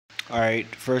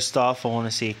Alright, first off, I want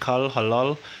to say Kal,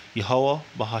 Halal, Yahweh,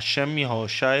 Bahashem,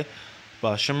 Yahushai,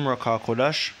 Bahashem, Rakah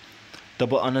Kodash.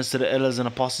 Double honors to the elders and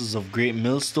apostles of Great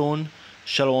Millstone.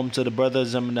 Shalom to the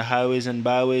brothers in the highways and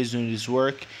byways doing this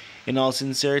work in all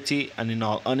sincerity and in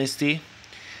all honesty.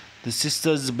 The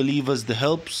sisters, the believers, the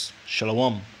helps.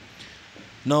 Shalom.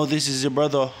 Now, this is your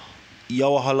brother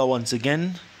Yahweh once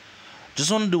again.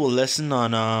 Just want to do a lesson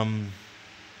on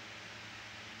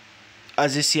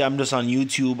as you see, I'm just on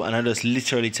YouTube and I just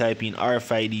literally type in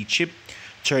RFID chip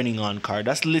turning on car.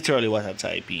 That's literally what I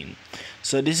type in.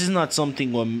 So this is not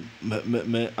something when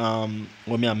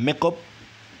I make up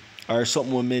or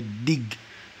something when I dig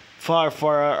far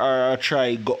or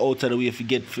try go out of the way if you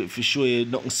get for show you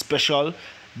nothing special.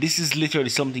 This is literally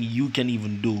something you can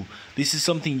even do. This is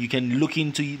something you can look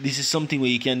into. This is something where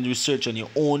you can research on your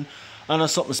own. And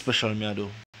that's something special me I do.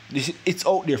 It's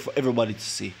out there for everybody to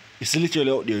see. It's literally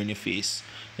out there in your face.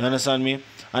 You understand me?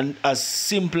 And as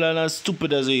simple and as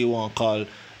stupid as you want to call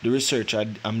the research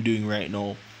I'm doing right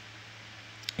now,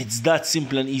 it's that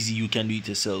simple and easy you can do it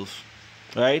yourself.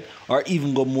 Right? Or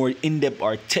even go more in-depth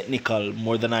or technical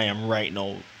more than I am right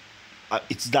now.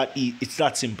 It's that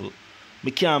simple. We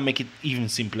can't make it even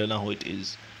simpler than how it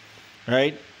is.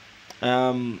 Right?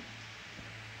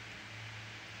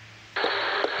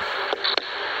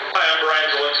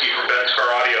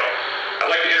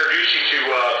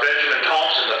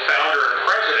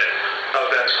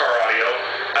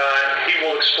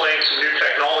 Explain some new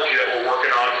technology that we're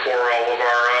working on for all of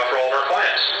our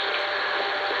clients.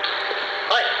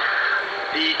 Hi.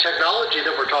 The technology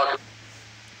that we're talking.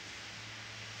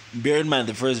 Bear in mind,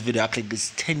 the first video I clicked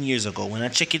this 10 years ago. When I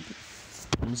check it,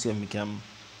 let me see if we can.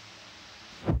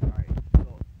 Alright,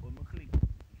 so when I click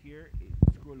here, it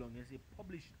scroll along. You see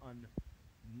published on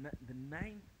the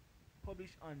 9th,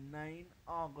 published on 9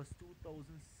 August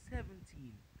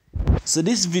 2017. So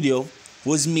this video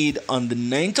was made on the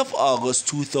 9th of August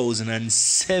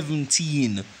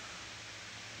 2017.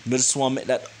 But I just want to make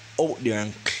that out there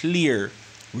and clear.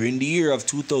 We're in the year of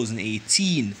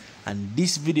 2018. And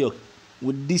this video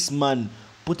with this man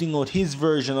putting out his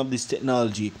version of this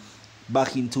technology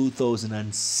back in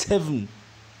 2007.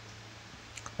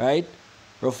 Right?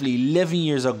 Roughly 11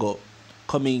 years ago.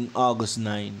 Coming August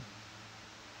 9.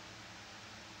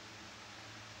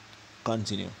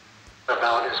 Continue.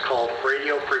 About is called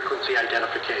radio frequency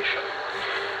identification.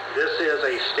 This is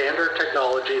a standard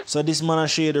technology. So this man will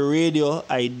show you the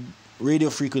radio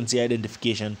frequency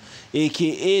identification,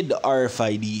 aka the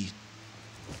RFID.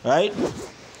 Right?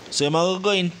 So I'm gonna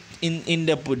go in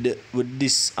depth with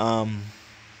this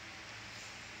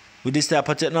type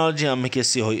of technology and make you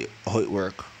see how it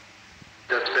works.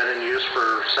 That's been in use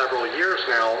for several years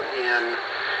now in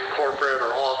corporate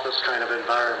or office kind of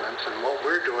environments, and what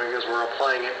we're doing is we're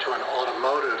applying it to an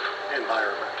automotive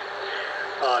environment.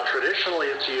 Traditionally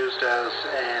it's used as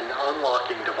an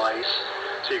unlocking device,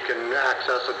 so you can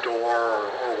access a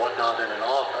door or whatnot in an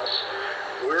office.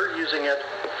 We're using it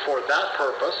for that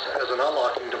purpose as an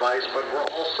unlocking device, but we're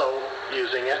also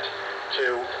using it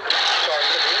to start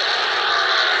the vehicle.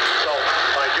 So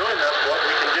by doing this, what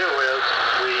we can do is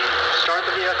we start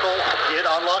the vehicle, it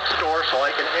unlocks the door so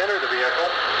I can enter the vehicle.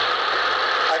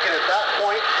 I can at that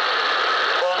point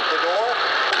close the door,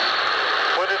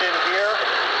 put it in here,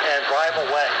 and drive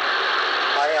away.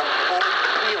 I am fully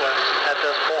keyless at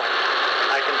this point.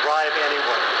 I can drive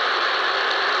anywhere.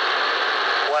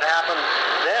 What happens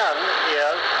then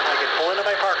is I can pull into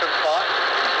my parking spot,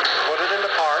 put it into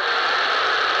park,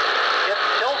 hit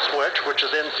the kill switch, which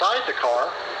is inside the car,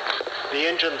 the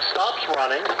engine stops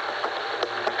running,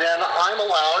 then I'm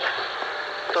allowed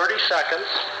 30 seconds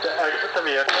to exit the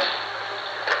vehicle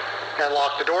and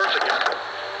lock the doors again.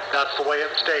 That's the way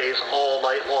it stays all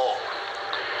night long.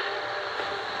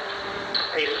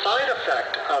 A side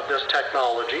effect of this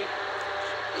technology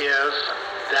is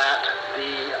that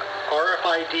the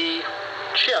RFID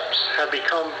chips have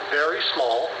become very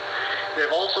small.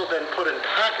 They've also been put in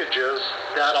packages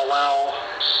that allow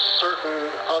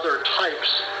certain other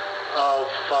types of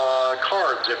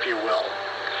cards, if you will.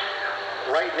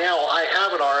 Right now, I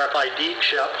have an RFID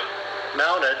chip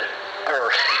mounted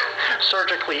or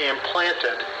surgically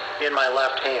implanted in my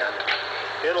left hand.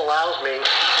 It allows me.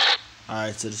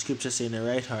 Alright, so the scripture say in the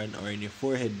right hand or in your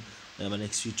forehead. My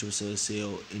next feature will say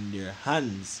in their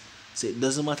hands. So it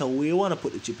doesn't matter where you want to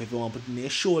put the chip. If you want to put it in your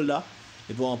shoulder,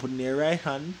 if you want to put it in your right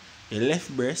hand, your left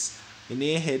breast, in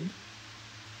your head,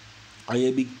 or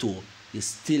your big toe, you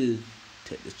still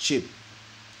take the chip.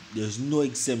 There's no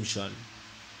exemption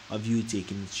of you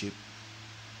taking the chip.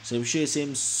 So I'm sure you say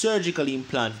him surgically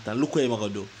implanted, and look what I'm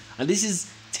going to do. And this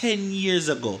is 10 years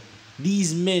ago.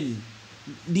 These men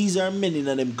these are men in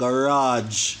them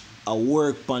garage a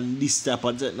work on this type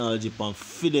of technology on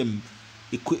for them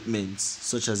equipments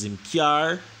such as him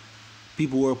car.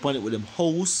 People work on it with them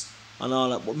house and all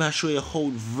that. But may I show you how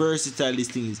versatile this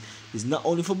thing is. It's not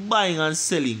only for buying and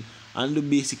selling and the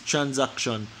basic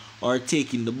transaction or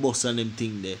taking the bus and them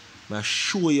thing there. May I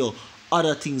show you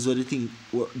other things where the thing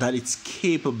that it's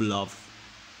capable of.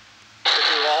 To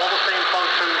do all the same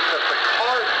functions that the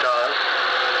card does,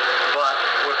 but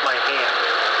with my hand.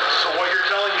 So what you're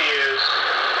telling me is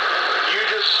you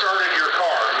just started your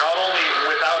car not only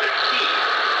without a key,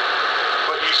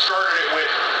 but you started it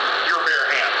with your bare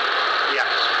hand.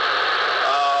 Yes.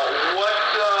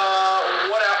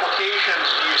 What applications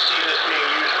do you see this being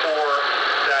used for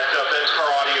that Ben's Car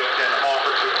Audio can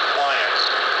offer to its clients?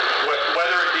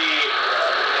 Whether it be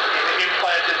an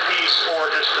implanted piece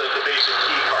or just the basic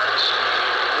key cards?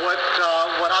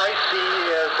 What I see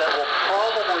is that we'll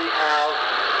probably have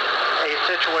a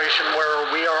situation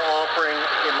where we are offering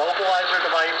immobilizer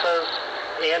devices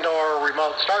and or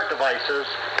remote start devices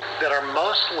that are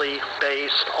mostly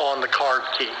based on the card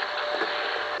key.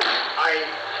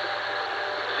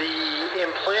 The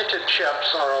implanted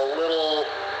chips are a little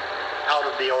out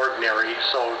of the ordinary,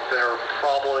 so there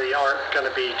probably aren't going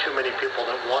to be too many people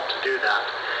that want to do that.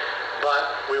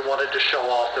 But we wanted to show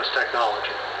off this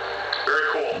technology. Very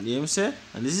cool. You know what I'm saying?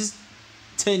 And this is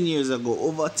 10 years ago,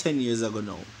 over 10 years ago now. You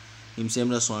know what I'm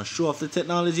saying? I just want to show off the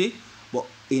technology, but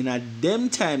in a them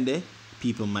time there,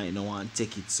 people might not want to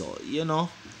take it, so you know.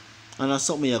 And that's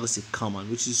something you're going to say common,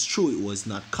 which is true, it was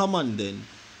not common then.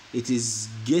 It is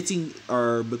getting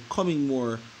or becoming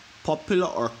more popular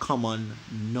or common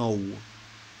now,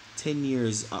 10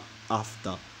 years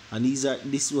after. And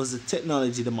this was the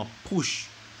technology that I push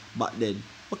back then.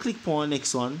 But click on the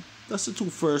next one. That's the two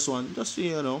first one, just so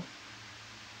you know.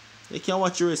 You can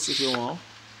watch your rest if you want.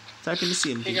 Type in the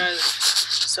same thing. Hey guys,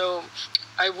 so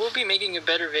I will be making a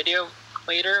better video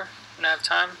later when I have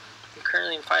time. I'm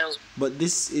currently in finals. But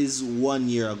this is 1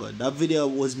 year ago. That video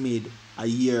was made a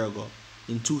year ago,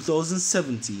 in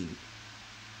 2017.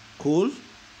 Cool?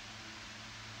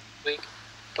 Week,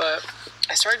 but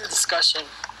I started a discussion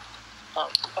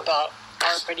about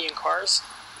RFID in cars.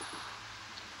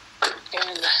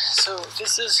 And so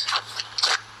this is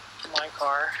my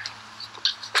car.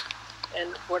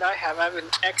 And what I have an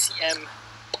XEM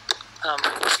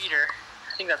reader.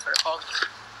 I think that's what it's called.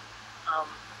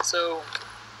 So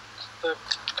the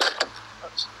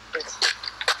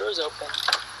door's open.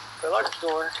 I lock the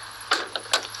door.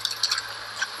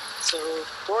 So the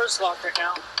door's locked right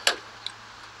now.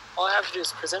 All I have to do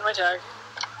is present my tag.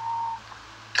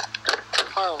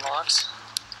 Car unlocks.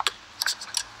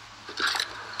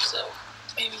 So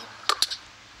maybe.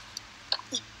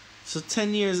 So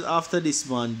 10 years after this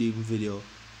man doing video,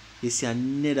 you see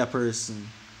another person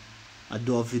I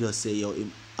do a video say, yo,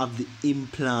 him have the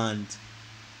implant,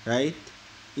 right?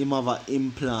 Him have an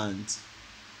implant.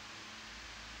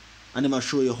 And I'm gonna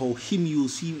show you how him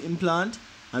use him implant,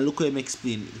 and look how him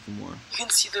explain it a little more. You can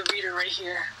see the reader right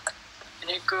here, and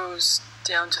it goes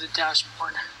down to the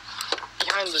dashboard,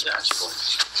 behind the dashboard.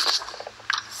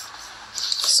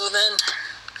 So then,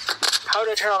 how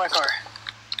do I turn on my car?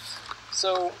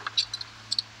 So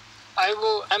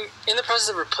I'm in the process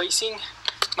of replacing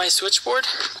my switchboard,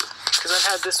 because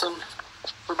I've had this one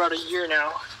for about a year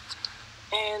now,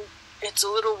 and it's a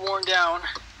little worn down,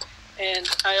 and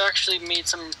I actually made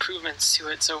some improvements to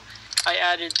it. So I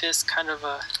added this kind of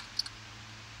a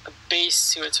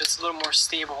base to it, so it's a little more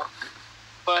stable.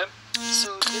 But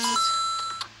so this is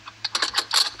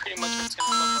pretty much what it's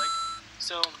gonna look like.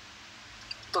 So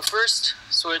the first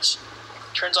switch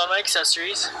turns on my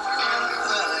accessories.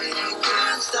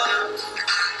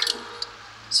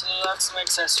 So that's my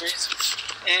accessories.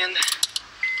 And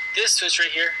this switch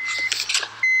right here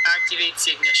activates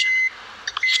the ignition.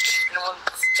 And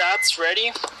once that's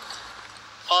ready,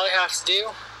 all I have to do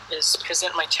is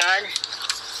present my tag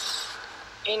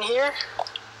in here,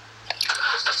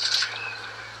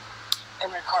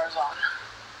 and my car is on.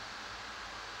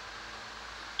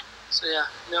 So yeah,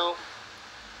 no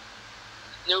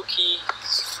key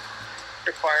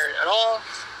required at all.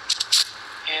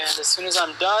 And as soon as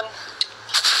I'm done,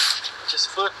 just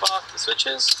flip off the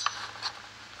switches.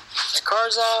 My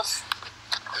car's off.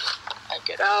 I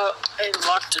get out. I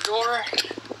lock the door.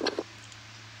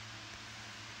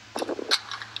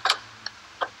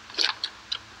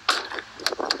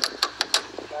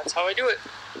 That's how I do it.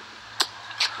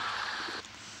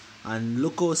 And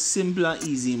look how simple and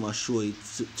easy him show it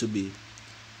to be.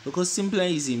 Look how simple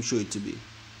and easy him show it to be.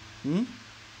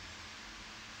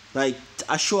 Like,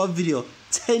 I show a video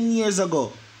 10 years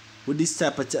ago with this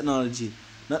type of technology.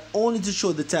 Not only to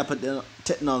show the type of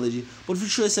technology, but to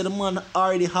show that the man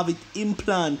already have it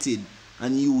implanted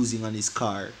and using on his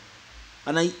car.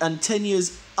 And 10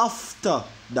 years after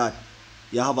that,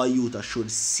 you have a youth that show the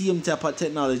same type of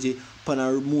technology upon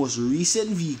a most recent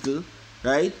vehicle,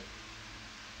 right?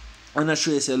 And I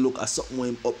show you say, look, at something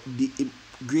him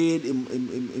upgrade,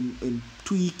 him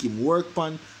tweak, him work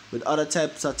on with other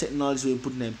types of technology we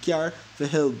put in him car to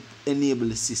help enable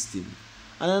the system.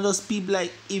 And then those people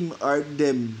like him or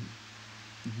them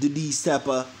do these type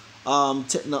of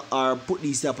or put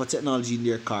these type of technology in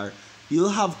their car. You'll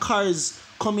have cars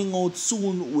coming out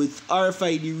soon with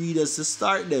RFID readers to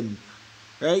start them.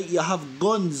 Right? You have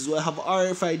guns will have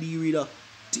RFID reader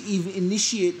to even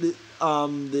initiate the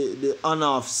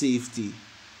on-off safety.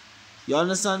 You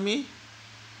understand me?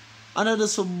 And not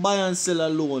just for buy and sell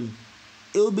alone.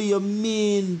 It will be your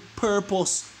main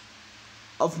purpose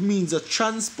of means of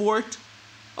transport,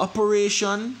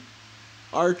 operation,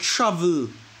 or travel.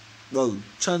 Well,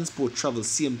 transport, travel,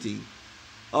 same thing.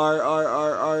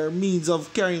 Or means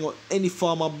of carrying out any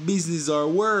form of business or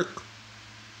work.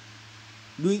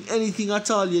 Doing anything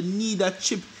at all, you need that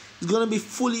chip. It's going to be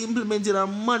fully implemented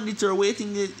and mandatory.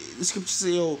 Waiting the scripture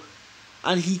say, oh,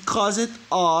 and he calls it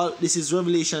all. This is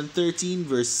Revelation 13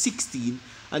 verse 16.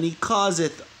 And he calls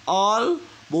it all,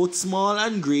 both small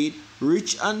and great,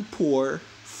 rich and poor,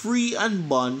 free and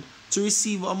bond, to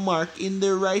receive a mark in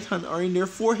their right hand or in their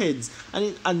foreheads.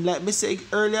 And like me said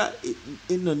earlier, it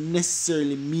don't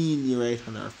necessarily mean your right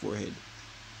hand or forehead.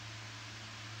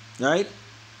 Right?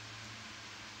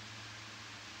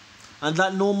 And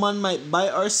that no man might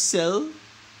buy or sell,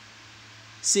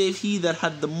 save he that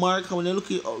had the mark. And when you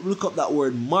look up that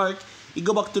word mark, you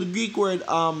go back to the Greek word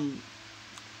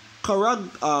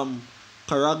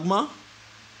charagma,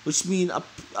 which means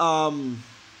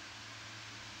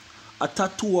a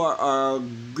tattoo or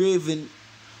graven,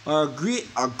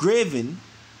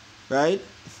 right,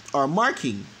 or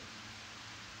marking,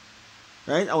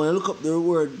 right. And when you look up the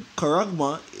word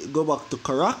charagma, go back to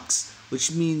charax,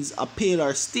 which means a pale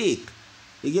or stake.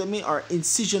 You get me? Or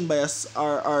incision by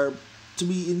or to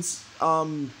be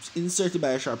inserted by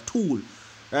a sharp tool,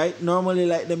 right? Normally,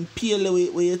 like them pale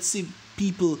where you see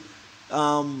people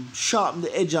sharpen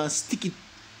the edge and stick it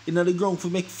in the ground for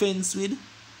make fence with,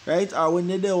 right? Or when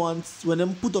when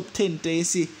them put up tent, you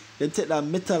see them take that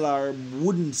metal or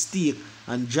wooden stake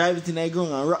and drive it in the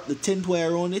ground and wrap the tent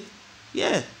wire around it.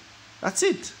 Yeah, that's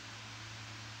it.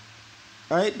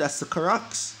 Right? That's the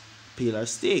charax, pale or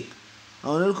stake.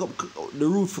 And when you look up the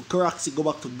root for charax, you go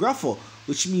back to grapho,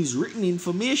 which means written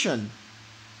information.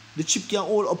 The chip can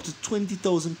hold up to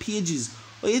 20,000 pages.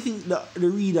 What do you think the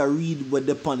reader read with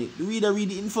upon it? The reader read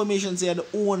the information, say the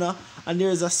owner, and there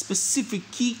is a specific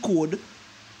key code.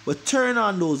 We turn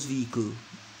on those vehicles.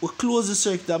 We close the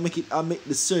circuit and make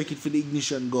the circuit for the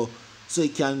ignition go, so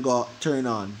it can go turn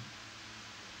on.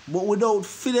 But without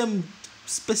for them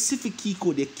specific key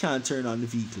code, they can't turn on the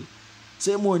vehicle.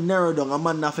 So it's more narrow down. A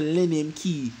man have to lend him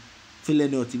key for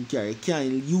lend out him car. You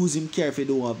can't use him car if you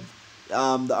don't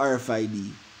have the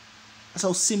RFID. That's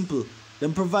how simple.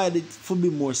 Then provide it for be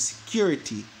more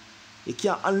security. You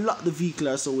can't unlock the vehicle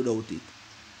or so without it.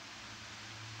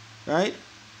 Right?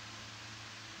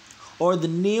 Or the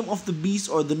name of the beast,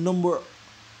 or the number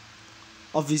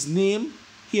of his name.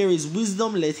 Here is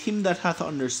wisdom. Let him that hath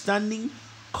understanding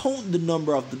count the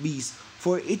number of the beast,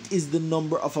 for it is the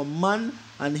number of a man,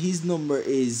 and his number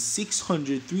is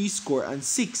 603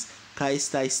 Kai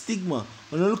stigma.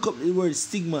 When I look up the word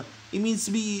stigma, it means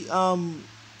to be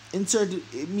inserted.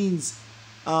 It means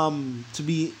to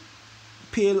be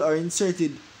pale or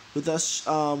inserted with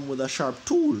a sharp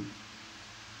tool.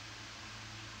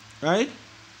 Right?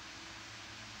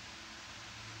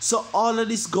 So all of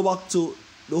this go back to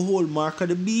the whole mark of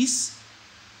the beast,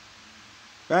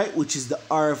 right? Which is the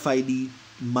RFID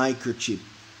microchip.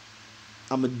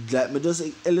 Let me just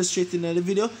illustrate in the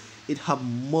video. It have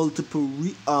multiple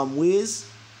ways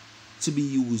to be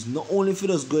used. Not only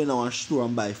for us going out and store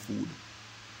and buy food.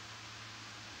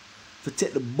 For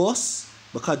take the bus,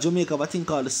 because Jamaica have a thing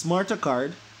called the smarter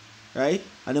card, right?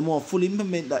 And they want to fully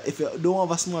implement that. If you don't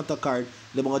have a smarter card,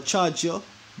 they want to charge you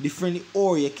differently,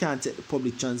 or you can't take the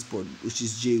public transport, which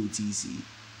is JUTC.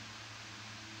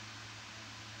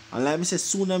 And like I said,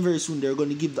 soon and very soon they're going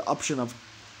to give the option of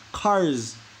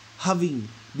cars having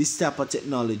this type of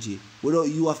technology without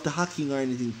you have to hacking or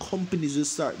anything. Companies will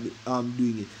start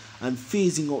doing it and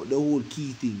phasing out the whole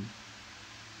key thing.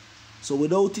 So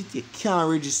without it, you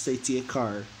can't register to your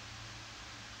car.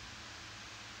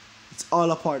 It's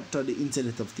all a part of the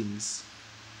Internet of Things.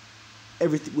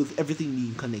 With everything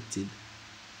being connected.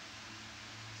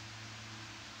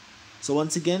 So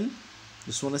once again,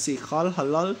 Just want to say Kal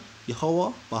Halal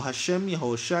Yahweh Bahashem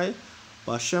Yahoshai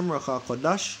Bahashem Rakha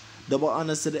Kodash. Double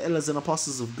honors to the elders and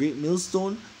apostles of Great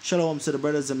Millstone. Shalom to the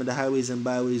brothers in the highways and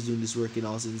byways doing this work in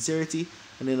all sincerity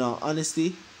and in all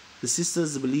honesty. The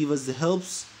sisters, the believers, the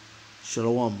helps.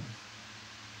 Shalom.